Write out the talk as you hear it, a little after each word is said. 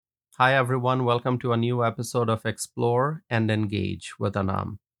Hi, everyone. Welcome to a new episode of Explore and Engage with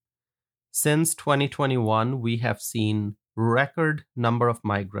Anam. Since 2021, we have seen record number of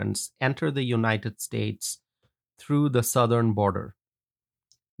migrants enter the United States through the southern border.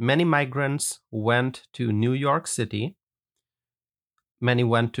 Many migrants went to New York City. Many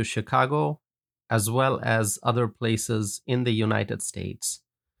went to Chicago, as well as other places in the United States.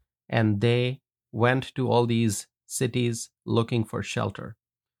 And they went to all these cities looking for shelter.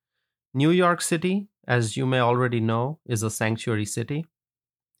 New York City, as you may already know, is a sanctuary city.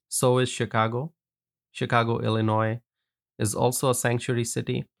 So is Chicago. Chicago, Illinois is also a sanctuary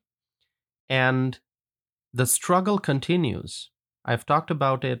city. And the struggle continues. I've talked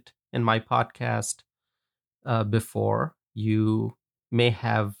about it in my podcast before. You may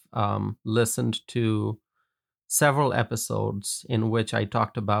have listened to several episodes in which I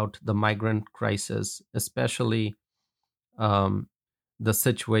talked about the migrant crisis, especially the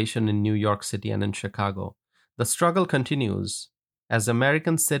situation in New York City and in Chicago. The struggle continues as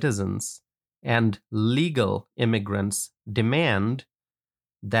American citizens and legal immigrants demand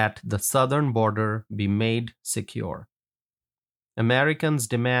that the southern border be made secure. Americans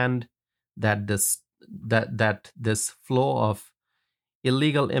demand that this flow of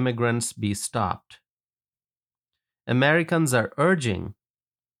illegal immigrants be stopped. Americans are urging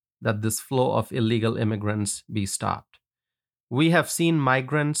that this flow of illegal immigrants be stopped. We have seen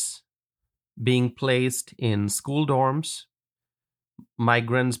migrants being placed in school dorms,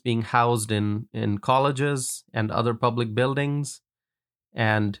 migrants being housed in colleges and other public buildings,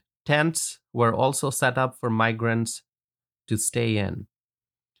 and tents were also set up for migrants to stay in.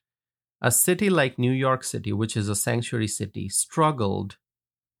 A city like New York City, which is a sanctuary city, struggled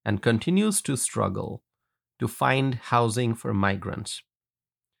and continues to struggle to find housing for migrants.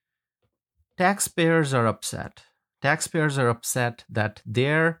 Taxpayers are upset. Taxpayers are upset that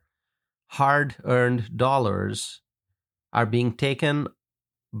their hard-earned dollars are being taken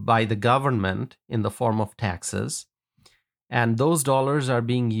by the government in the form of taxes, and those dollars are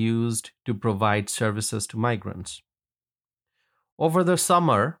being used to provide services to migrants. Over the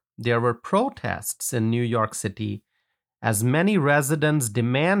summer, there were protests in New York City as many residents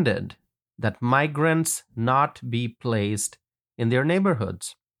demanded that migrants not be placed in their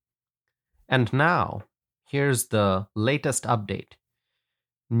neighborhoods. And now, here's the latest update.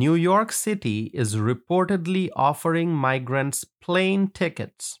 New York City is reportedly offering migrants plane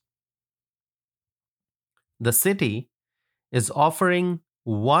tickets. The city is offering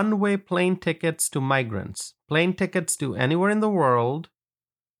one-way plane tickets to migrants, plane tickets to anywhere in the world,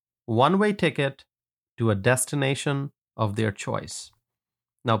 one-way ticket to a destination of their choice.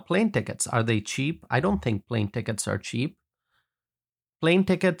 Now, plane tickets, are they cheap? I don't think plane tickets are cheap. Plane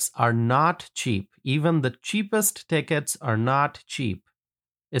tickets are not cheap. Even the cheapest tickets are not cheap,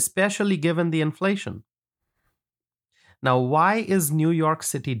 especially given the inflation. Now, why is New York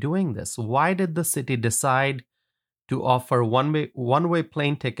City doing this? Why did the city decide to offer one-way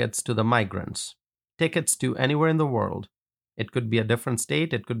plane tickets to the migrants? Tickets to anywhere in the world. It could be a different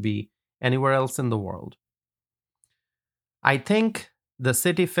state. It could be anywhere else in the world. I think the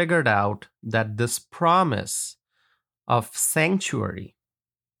city figured out that this promise of sanctuary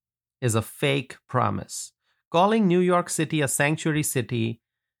is a fake promise. Calling New York City a sanctuary city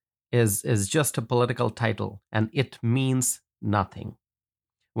is just a political title, and it means nothing.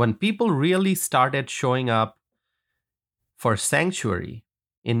 When people really started showing up for sanctuary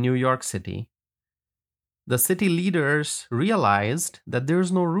in New York City, the city leaders realized that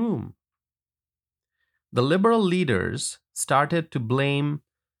there's no room. The liberal leaders started to blame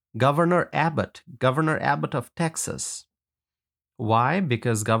Governor Abbott of Texas. Why?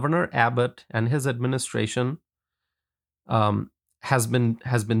 Because Governor Abbott and his administration has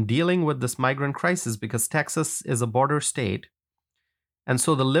been dealing with this migrant crisis because Texas is a border state. And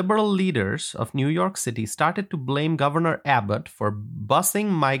so the liberal leaders of New York City started to blame Governor Abbott for busing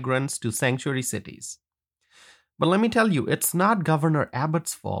migrants to sanctuary cities. But let me tell you, it's not Governor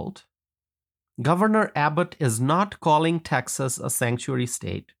Abbott's fault. Governor Abbott is not calling Texas a sanctuary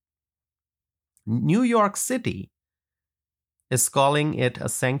state. New York City is calling it a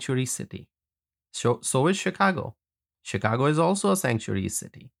sanctuary city. So is Chicago. Chicago is also a sanctuary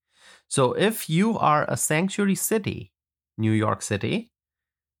city. So if you are a sanctuary city, New York City,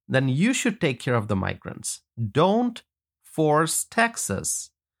 then you should take care of the migrants. Don't force Texas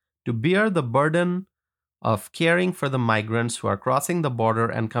to bear the burden of caring for the migrants who are crossing the border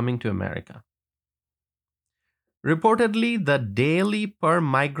and coming to America. Reportedly, the daily per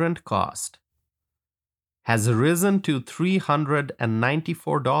migrant cost has risen to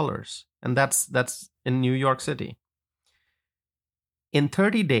 $394, and that's in New York City. In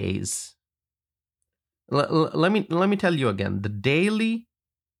 30 days, let me tell you again, the daily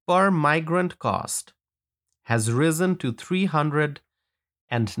per migrant cost has risen to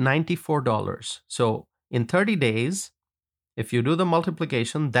 $394. So in 30 days, if you do the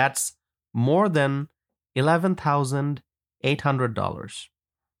multiplication, that's more than $11,800.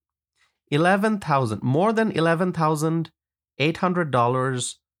 More than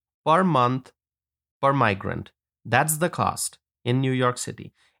 $11,800 per month per migrant. That's the cost in New York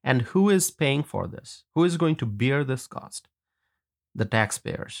City. And who is paying for this? Who is going to bear this cost? The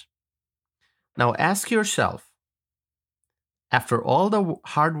taxpayers. Now ask yourself, after all the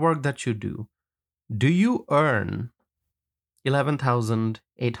hard work that you do you earn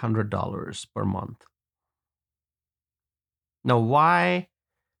 $11,800 per month? Now, why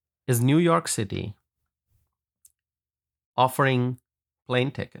is New York City offering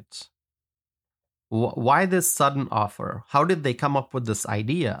plane tickets? Why this sudden offer? How did they come up with this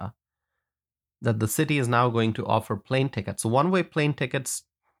idea that the city is now going to offer plane tickets, one-way plane tickets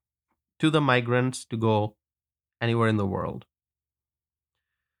to the migrants to go anywhere in the world?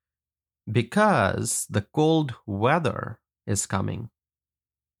 Because the cold weather is coming.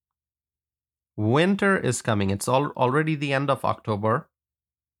 Winter is coming. It's already the end of October.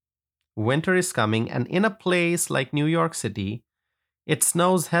 Winter is coming, and in a place like New York City, it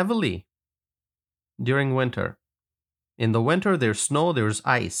snows heavily during winter. In the winter, there's snow, there's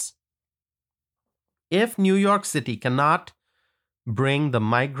ice. If New York City cannot bring the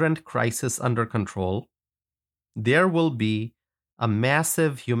migrant crisis under control, there will be a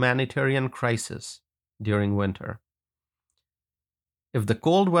massive humanitarian crisis during winter. If the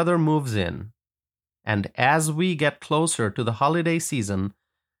cold weather moves in, and as we get closer to the holiday season,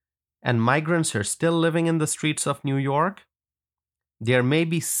 and migrants are still living in the streets of New York, there may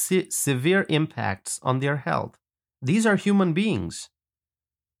be severe impacts on their health. These are human beings.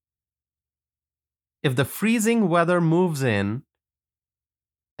 If the freezing weather moves in,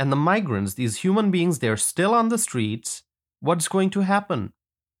 and the migrants, these human beings, they're still on the streets, what's going to happen?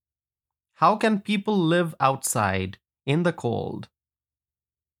 How can people live outside in the cold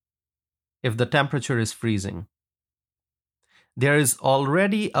if the temperature is freezing? There is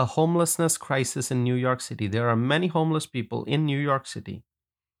already a homelessness crisis in New York City. There are many homeless people in New York City.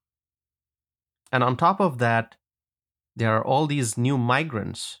 And on top of that, there are all these new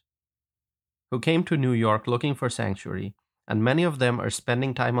migrants who came to New York looking for sanctuary, and many of them are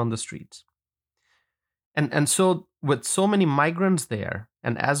spending time on the streets. And so with so many migrants there,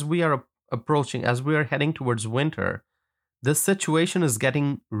 and as we are approaching, as we are heading towards winter, this situation is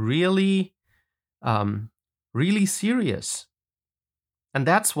getting really, really serious. And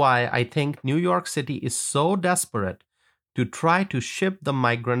that's why I think New York City is so desperate to try to ship the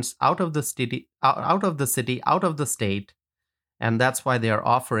migrants out of the city, out of the state, and that's why they are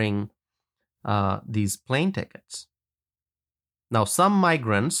offering these plane tickets. Now, some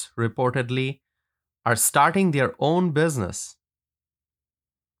migrants reportedly are starting their own business.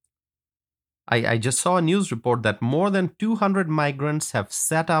 I just saw a news report that more than 200 migrants have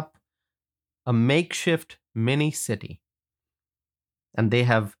set up a makeshift mini city. And they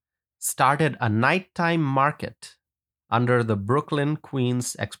have started a nighttime market under the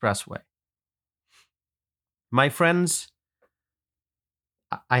Brooklyn-Queens Expressway. My friends,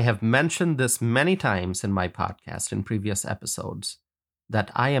 I have mentioned this many times in my podcast in previous episodes, that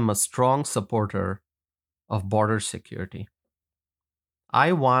I am a strong supporter of border security.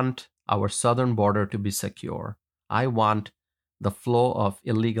 I want our southern border to be secure. I want the flow of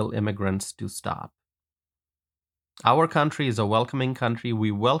illegal immigrants to stop. Our country is a welcoming country.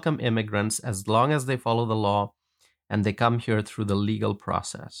 We welcome immigrants as long as they follow the law and they come here through the legal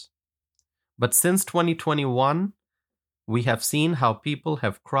process. But since 2021, we have seen how people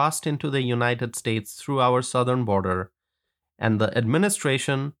have crossed into the United States through our southern border, and the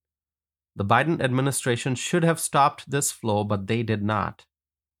Biden administration should have stopped this flow, but they did not.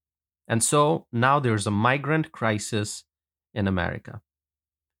 And so now there's a migrant crisis in America.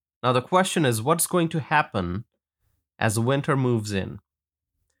 Now the question is, what's going to happen as winter moves in?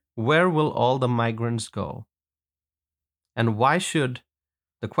 Where will all the migrants go? And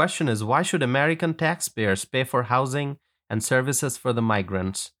the question is, why should American taxpayers pay for housing and services for the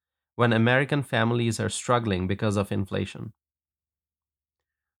migrants when American families are struggling because of inflation?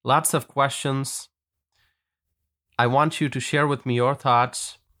 Lots of questions. I want you to share with me your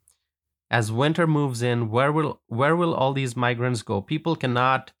thoughts. As winter moves in, where will all these migrants go? People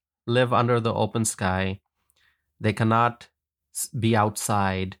cannot live under the open sky. They cannot be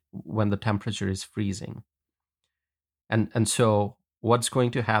outside when the temperature is freezing. And so what's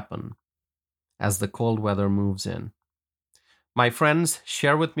going to happen as the cold weather moves in? My friends,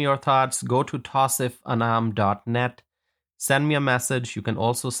 share with me your thoughts. Go to tosifanam.net. Send me a message. You can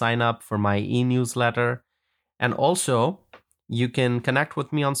also sign up for my e-newsletter. And also, you can connect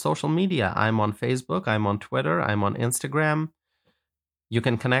with me on social media. I'm on Facebook, I'm on Twitter, I'm on Instagram. You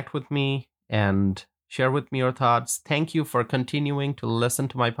can connect with me and share with me your thoughts. Thank you for continuing to listen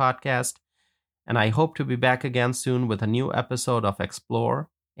to my podcast. And I hope to be back again soon with a new episode of Explore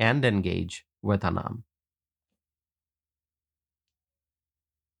and Engage with Anam.